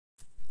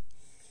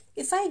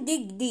If I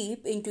dig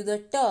deep into the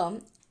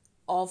term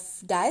of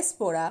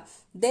diaspora,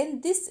 then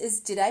this is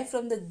derived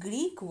from the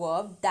Greek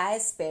verb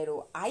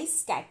diaspero, I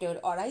scattered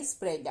or I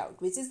spread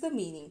out, which is the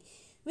meaning,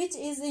 which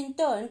is in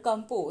turn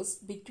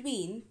composed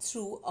between,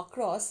 through,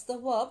 across the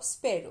verb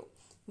spero,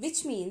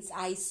 which means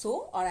I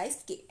sow or I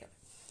scatter.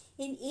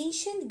 In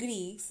ancient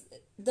Greeks,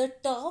 the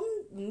term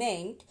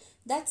meant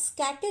that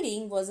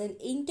scattering was an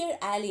inter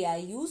alia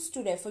used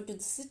to refer to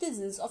the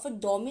citizens of a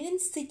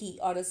dominant city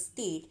or a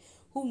state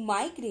who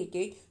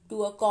migrated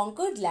to a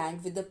conquered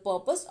land with the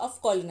purpose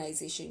of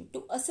colonization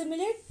to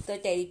assimilate the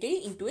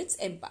territory into its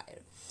empire.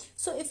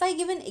 So, if I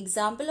give an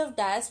example of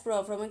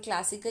diaspora from a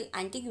classical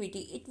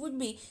antiquity, it would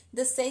be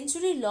the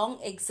century-long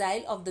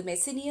exile of the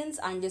Messenians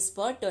under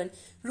Spartan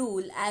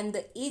rule and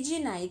the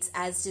Aegeanites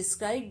as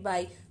described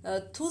by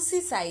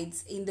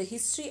Thucydides in the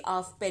history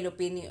of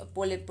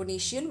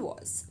Peloponnesian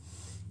Wars.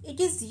 It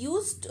is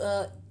used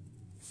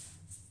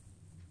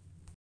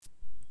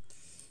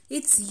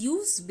Its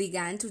use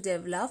began to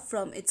develop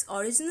from its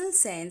original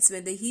sense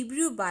when the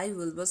Hebrew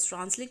Bible was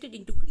translated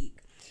into Greek.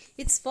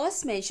 Its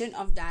first mention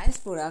of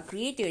diaspora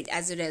created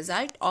as a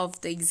result of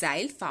the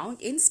exile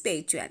found in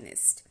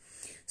Spiritualist.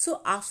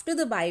 So after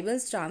the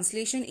Bible's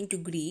translation into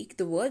Greek,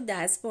 the word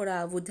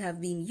diaspora would have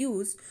been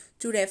used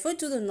to refer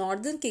to the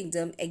northern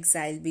kingdom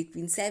exiled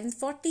between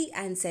 740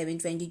 and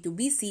 722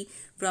 BC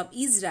from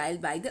Israel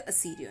by the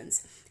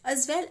Assyrians,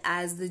 as well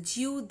as the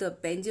Jew, the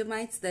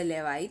Benjamites, the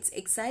Levites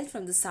exiled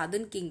from the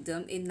southern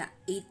kingdom in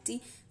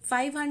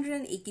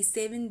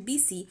 587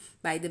 BC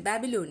by the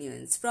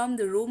Babylonians from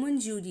the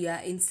Roman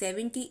Judea in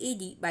 70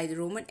 AD by the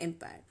Roman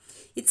Empire.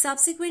 It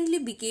subsequently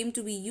became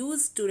to be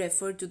used to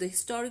refer to the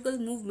historical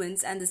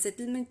movements and the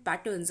settlement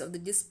patterns of the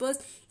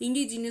dispersed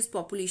indigenous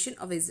population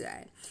of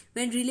Israel.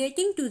 When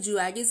relating to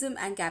Judaism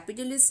and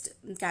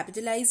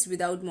capitalized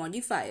without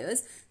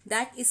modifiers,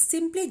 that is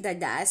simply the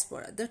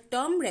diaspora. The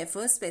term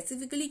refers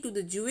specifically to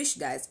the Jewish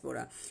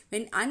diaspora,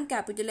 when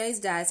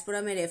uncapitalized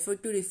diaspora may refer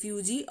to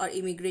refugee or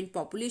immigrant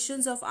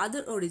populations of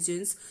other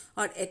origins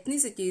or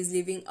ethnicities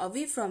living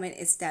away from an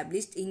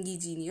established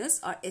indigenous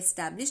or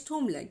established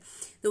homeland.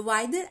 The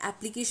wider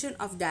application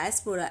of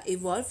diaspora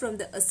evolved from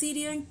the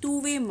Assyrian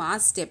two-way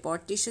mass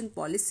deportation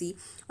policy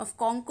of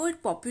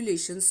conquered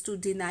populations to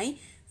deny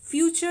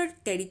future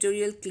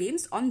territorial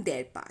claims on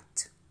their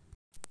part.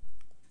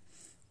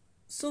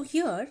 So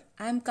here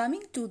I am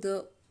coming to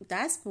the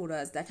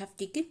diasporas that have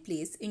taken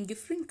place in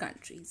different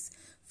countries.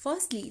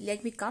 Firstly,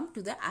 let me come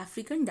to the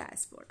African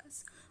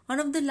diasporas. One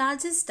of the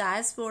largest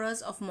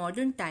diasporas of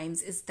modern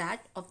times is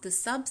that of the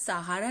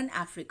sub-Saharan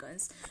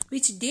Africans,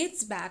 which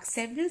dates back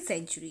several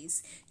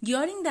centuries.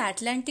 During the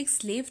Atlantic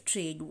slave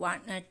trade,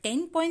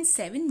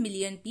 10.7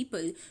 million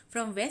people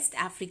from West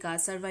Africa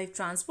survived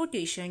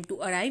transportation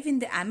to arrive in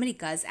the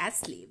Americas as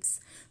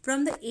slaves.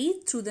 From the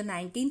 8th through the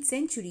 19th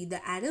century,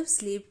 the Arab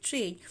slave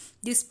trade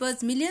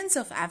dispersed millions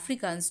of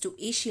Africans to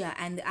Asia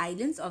and the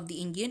islands of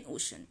the Indian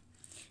Ocean.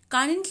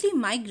 Currently,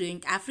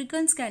 migrant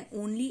Africans can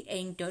only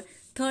enter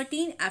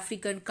 13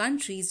 African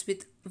countries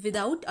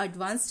without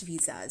advanced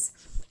visas.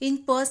 In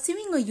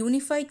pursuing a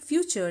unified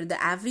future,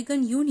 the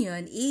African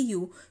Union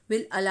 (AU)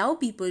 will allow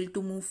people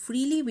to move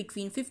freely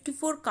between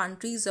 54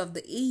 countries of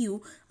the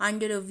AU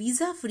under a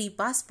visa-free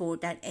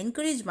passport and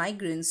encourage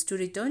migrants to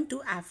return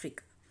to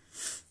Africa.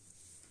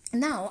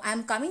 Now I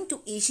am coming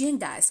to Asian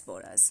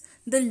diasporas.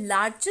 The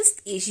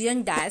largest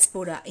Asian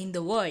diaspora in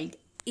the world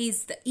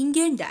is the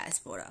Indian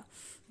diaspora.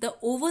 The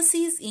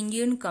overseas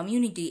Indian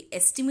community,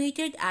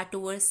 estimated at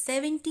over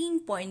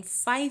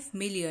 17.5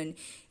 million,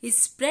 is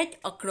spread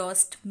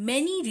across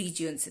many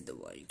regions in the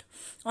world,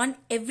 on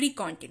every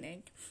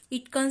continent.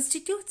 It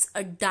constitutes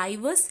a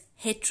diverse,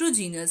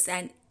 heterogeneous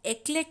and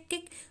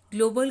eclectic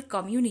global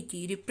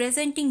community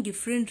representing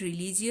different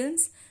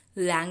religions,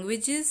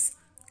 languages,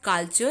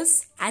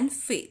 cultures and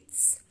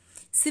faiths.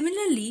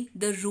 Similarly,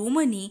 the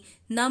Romani,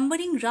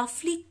 numbering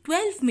roughly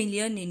 12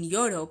 million in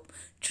Europe,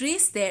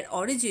 trace their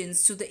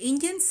origins to the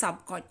Indian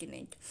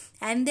subcontinent,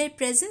 and their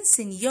presence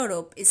in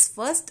Europe is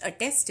first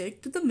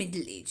attested to the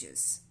Middle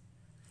Ages.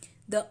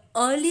 The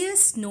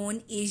earliest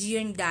known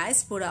Asian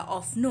diaspora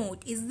of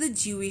note is the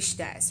Jewish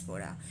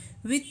diaspora,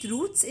 with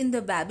roots in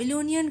the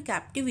Babylonian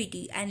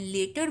captivity and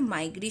later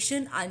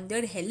migration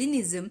under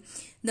Hellenism.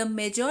 The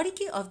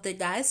majority of the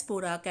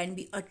diaspora can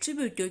be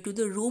attributed to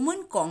the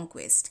Roman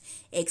conquest,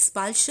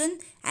 expulsion,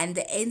 and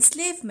the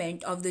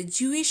enslavement of the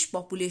Jewish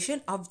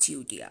population of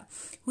Judea,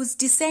 whose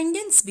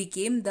descendants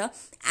became the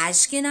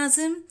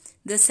Ashkenazim,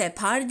 the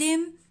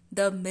Sephardim,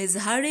 the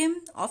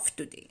Mizraim of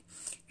today,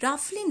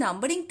 roughly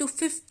numbering to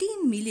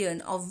 15 million,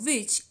 of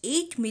which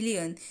 8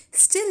 million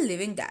still live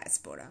in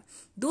diaspora.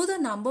 Though the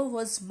number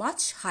was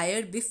much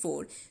higher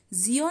before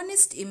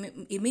Zionist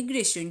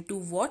immigration to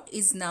what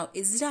is now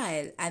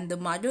Israel and the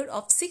murder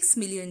of 6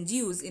 million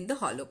Jews in the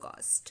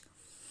Holocaust.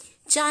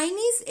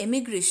 Chinese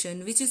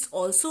immigration, which is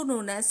also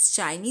known as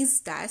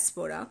Chinese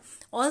diaspora,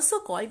 also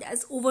called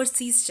as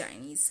overseas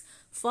Chinese,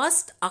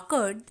 first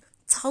occurred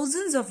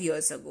thousands of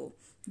years ago.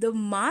 The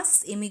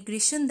mass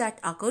immigration that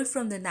occurred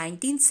from the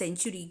 19th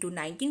century to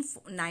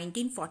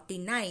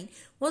 1949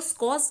 was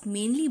caused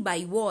mainly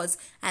by wars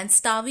and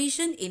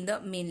starvation in the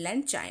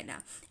mainland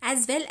China,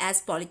 as well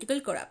as political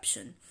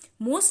corruption.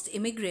 Most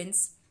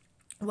immigrants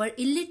were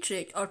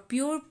illiterate or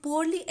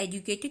poorly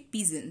educated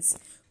peasants,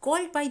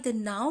 called by the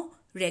now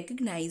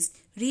recognized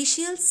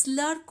racial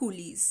slur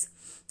coolies,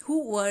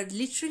 who were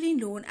literally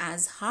known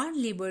as hard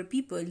labor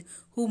people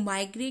who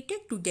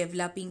migrated to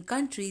developing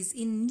countries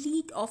in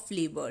need of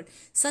labor,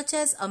 such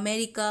as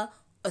America,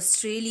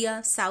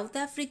 Australia, South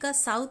Africa,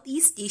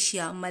 Southeast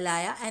Asia,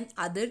 Malaya, and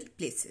other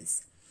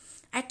places.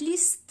 At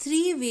least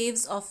three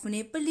waves of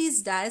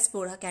Nepalese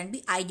diaspora can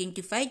be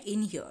identified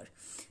in here.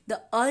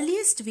 The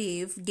earliest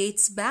wave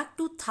dates back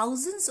to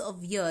thousands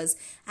of years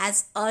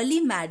as early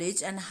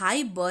marriage and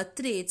high birth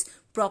rates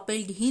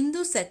propelled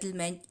Hindu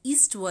settlement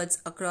eastwards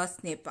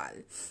across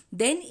Nepal,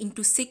 then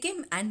into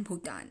Sikkim and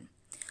Bhutan.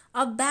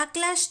 A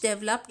backlash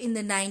developed in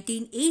the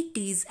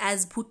 1980s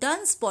as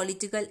Bhutan's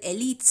political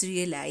elites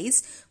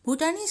realized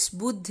Bhutanese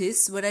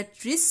Buddhists were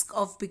at risk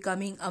of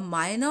becoming a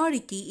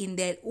minority in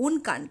their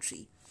own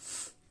country.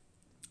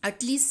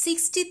 At least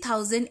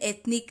 60,000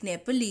 ethnic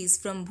Nepalese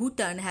from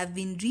Bhutan have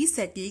been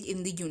resettled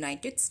in the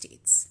United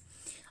States.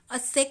 A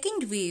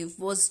second wave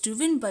was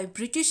driven by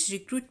British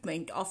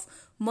recruitment of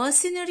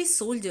mercenary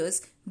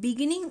soldiers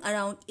beginning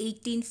around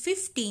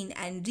 1815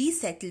 and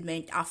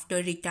resettlement after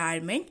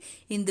retirement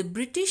in the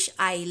British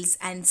Isles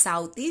and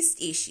Southeast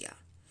Asia.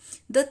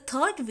 The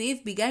third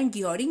wave began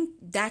during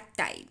that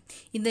time,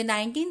 in the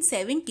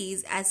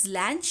 1970s, as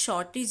land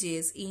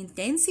shortages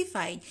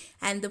intensified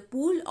and the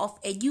pool of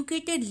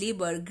educated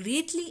labor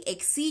greatly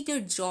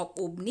exceeded job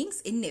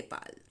openings in Nepal.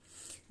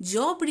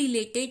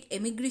 Job-related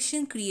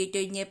immigration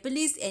created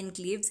Nepalese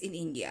enclaves in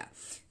India.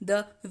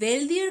 The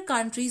wealthier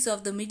countries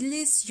of the Middle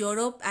East,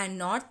 Europe, and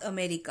North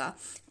America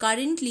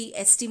currently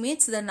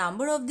estimates the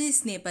number of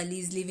these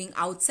Nepalese living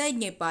outside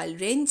Nepal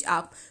range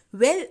up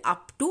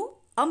to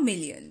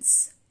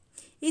millions.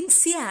 In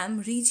Siam,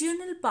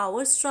 regional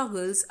power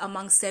struggles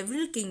among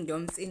several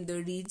kingdoms in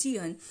the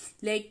region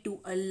led to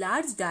a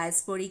large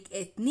diasporic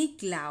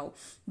ethnic Lao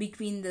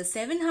between the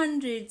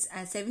 700s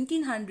and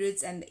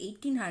 1700s and the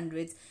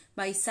 1800s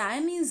by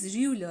Siamese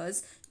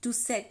rulers to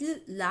settle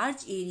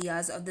large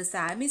areas of the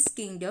Siamese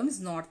kingdom's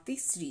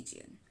northeast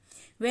region.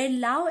 Where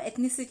Lao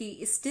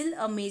ethnicity is still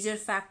a major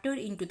factor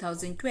in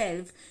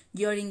 2012,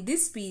 during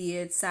this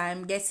period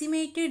Siam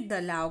decimated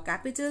the Lao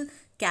capital,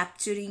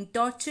 capturing,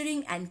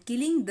 torturing and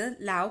killing the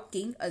Lao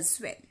king as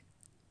well.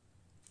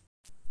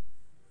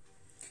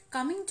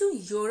 Coming to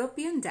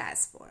European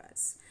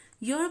diasporas.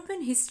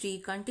 European history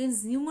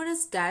contains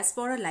numerous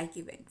diaspora-like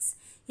events.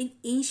 In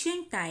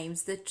ancient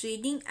times, the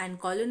trading and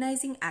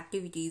colonizing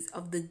activities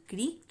of the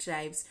Greek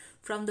tribes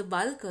from the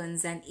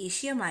Balkans and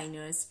Asia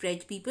Minor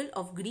spread people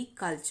of Greek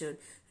culture,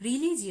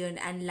 religion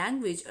and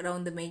language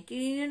around the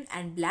Mediterranean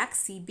and Black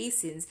Sea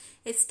basins,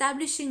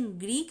 establishing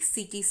Greek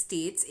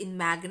city-states in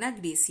Magna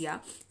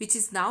Graecia, which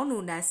is now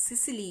known as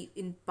Sicily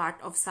in part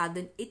of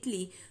southern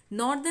Italy,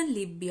 northern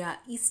Libya,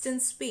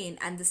 eastern Spain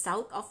and the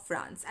south of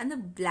France and the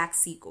Black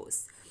Sea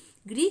coast.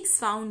 Greeks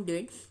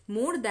founded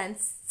more than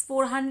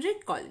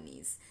 400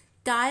 colonies.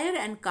 Tyre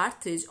and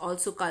Carthage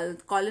also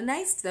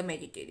colonized the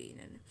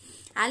Mediterranean.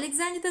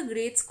 Alexander the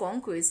Great's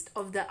conquest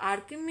of the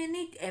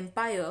Achaemenid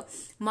Empire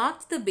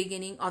marked the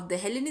beginning of the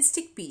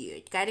Hellenistic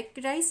period,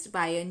 characterized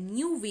by a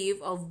new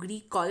wave of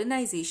Greek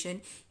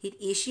colonization in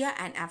Asia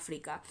and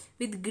Africa,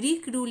 with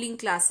Greek ruling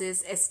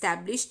classes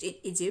established in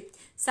Egypt,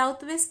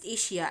 Southwest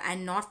Asia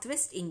and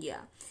Northwest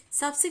India.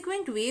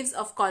 Subsequent waves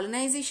of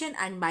colonization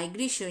and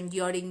migration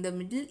during the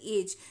Middle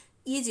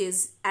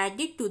Ages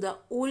added to the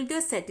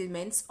older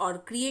settlements or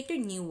created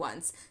new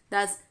ones,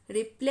 thus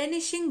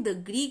replenishing the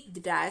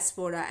Greek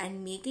diaspora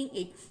and making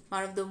it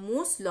one of the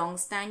most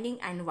long-standing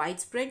and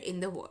widespread in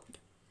the world.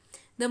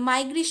 The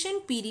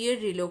migration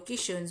period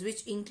relocations,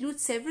 which include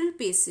several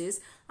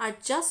phases, are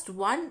just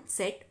one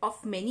set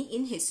of many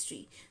in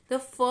history. The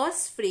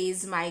first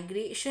phase,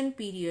 migration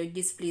period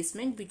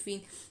displacement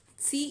between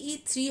CE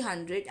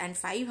 300 and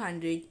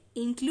 500,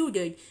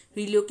 included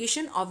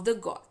relocation of the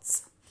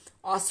Goths,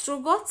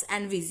 Ostrogoths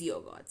and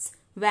Visigoths,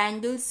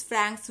 Vandals,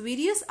 Franks,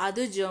 various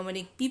other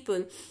Germanic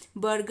people,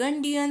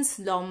 Burgundians,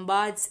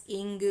 Lombards,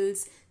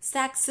 Angles,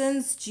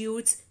 Saxons,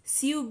 Jutes,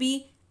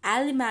 Suebi,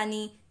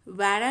 Alemanni,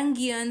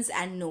 Varangians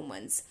and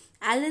Normans,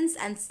 Alans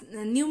and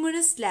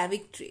numerous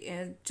Slavic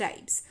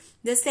tribes.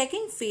 The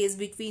second phase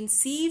between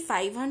CE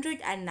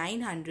 500 and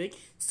 900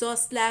 saw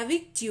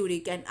Slavic,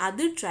 Turic and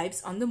other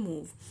tribes on the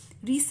move,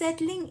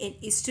 resettling in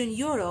Eastern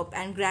Europe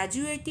and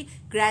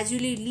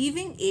gradually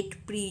leaving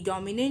it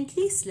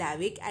predominantly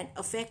Slavic and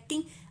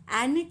affecting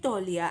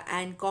Anatolia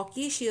and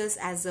Caucasus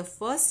as the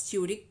first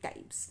Turic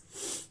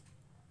types.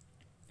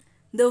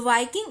 The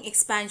Viking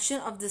expansion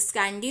of the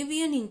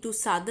Scandinavian into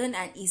southern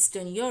and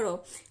eastern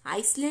Europe,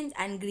 Iceland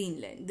and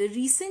Greenland. The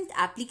recent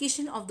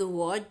application of the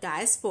word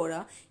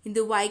diaspora in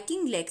the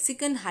Viking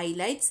lexicon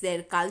highlights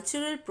their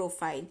cultural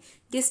profile,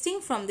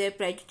 distinct from their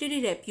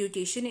predatory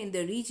reputation in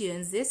the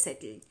regions they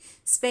settled,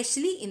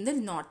 especially in the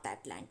North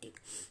Atlantic.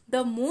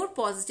 The more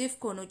positive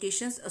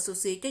connotations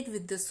associated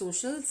with the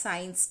social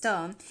science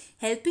term,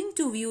 helping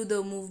to view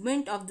the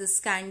movement of the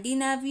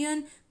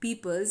Scandinavian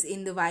peoples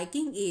in the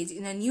Viking Age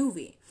in a new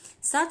way.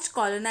 Such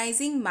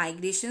colonizing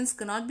migrations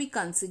cannot be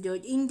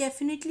considered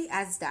indefinitely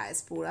as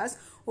diasporas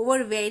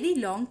over a very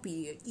long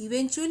period.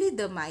 Eventually,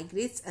 the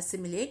migrants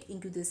assimilate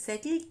into the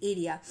settled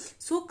area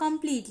so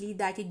completely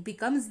that it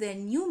becomes their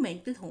new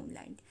mental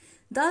homeland.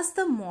 Thus,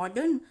 the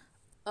modern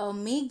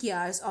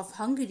Magyars of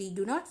Hungary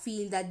do not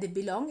feel that they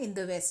belong in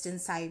the western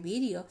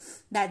Siberia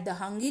that the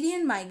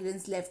Hungarian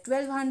migrants left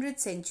 1200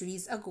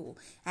 centuries ago,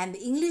 and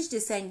the English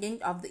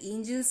descendant of the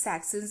Angles,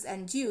 Saxons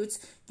and Jutes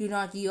do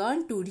not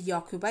yearn to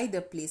reoccupy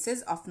the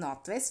places of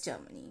northwest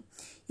Germany.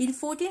 In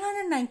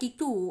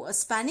 1492, a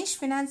Spanish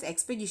finance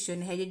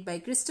expedition headed by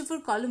Christopher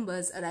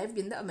Columbus arrived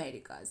in the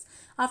Americas,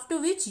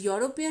 after which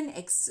European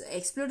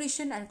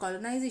exploration and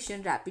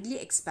colonization rapidly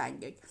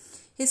expanded.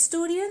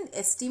 Historians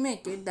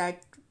estimated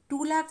that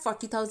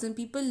 240,000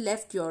 people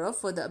left Europe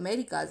for the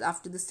Americas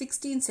after the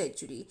 16th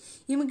century.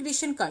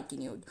 Immigration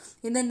continued.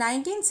 In the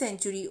 19th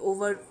century,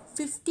 over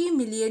 50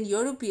 million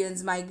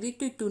Europeans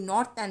migrated to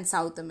North and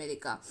South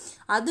America.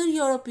 Other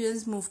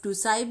Europeans moved to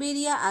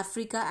Siberia,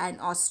 Africa, and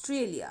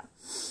Australia.